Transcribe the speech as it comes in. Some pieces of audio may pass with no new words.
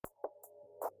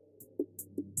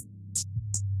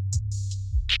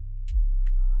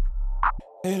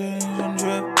Hidden is on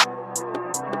drip.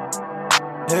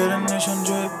 Hidden is on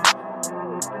drip.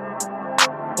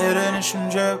 Hidden is on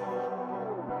drip.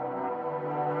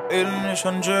 Hidden is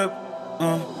on drip.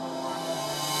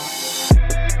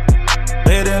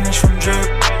 Hidden is on drip.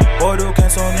 Boy, du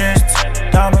kennst doch nichts.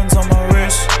 Diamonds on my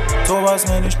wrist. Sowas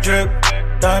nenn ich Drip.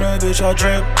 Deine Bitch hat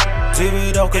Drip. Sie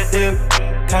wird auch gedippt.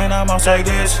 Keiner macht's like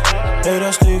this.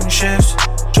 Haters kriegen Schiffs.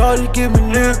 Charlie, gib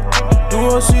mir Lip.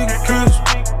 Du hast sie geküsst.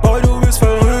 Boy, du bist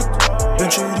verrückt.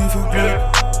 Wünsche dir viel Glück.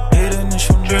 Rede nicht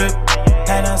von Drip.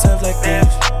 Keiner self like this.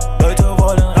 Leute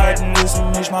wollen reiten, wissen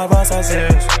nicht mal was das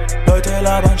ist. Leute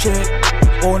labern Shit.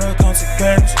 Ohne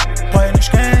Konsequenz. Heul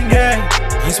nicht Gang.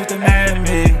 Ries mit dem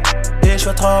Enemy. Ich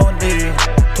vertraue dir.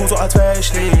 Tu so als wär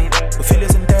ich lieb. So viele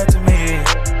sind dead to me.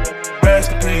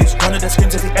 Rest in peace. Ohne das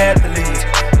Kind sind die Athletes.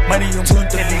 Meine Jungs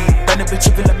sind der Lied. Deine Bitch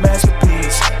will ein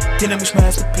Masterpiece. Die nenn mich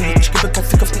Masterpiece. Ich gebe kein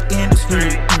Fick auf die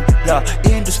Industrie. Ja,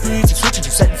 Industrie. Sie switchen die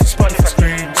Seiten für Spotify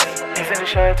Streams. Die sind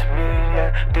nicht leid to me,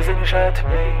 yeah. Die sind nicht leid to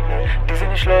me, nein. Die sind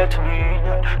nicht leid to me,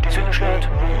 nein. Die sind nicht leid to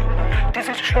me, nein. Die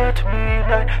sind nicht leid to me,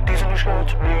 nein. Die sind nicht leid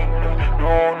to me, nein.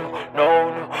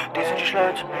 No. Die sind nicht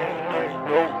leid to me, nein.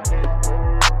 No.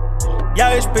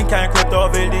 Ja, ich bin kein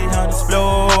Krypto, will die Hand ist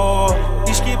bloß.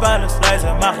 Ich geb alles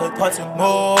leise, mache trotzdem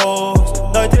Moos.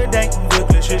 Leute denken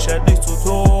wirklich, ich hätte nichts zu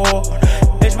tun.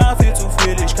 Ich mach viel zu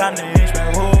viel, ich kann nicht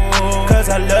mehr hoch.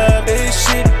 Cause I love this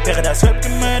shit. Wäre das Rap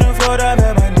gemein und Frau, da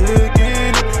wär mein Dick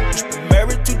in it. Ich bin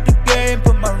married to the game,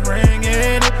 put my ring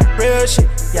in it. Real shit,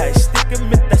 ja, ich sticke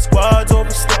mit der Squad, so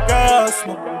wie Sticker.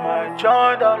 Smoke my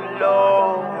joint on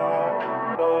low.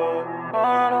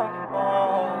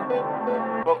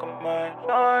 Smoke my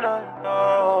joint on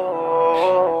low.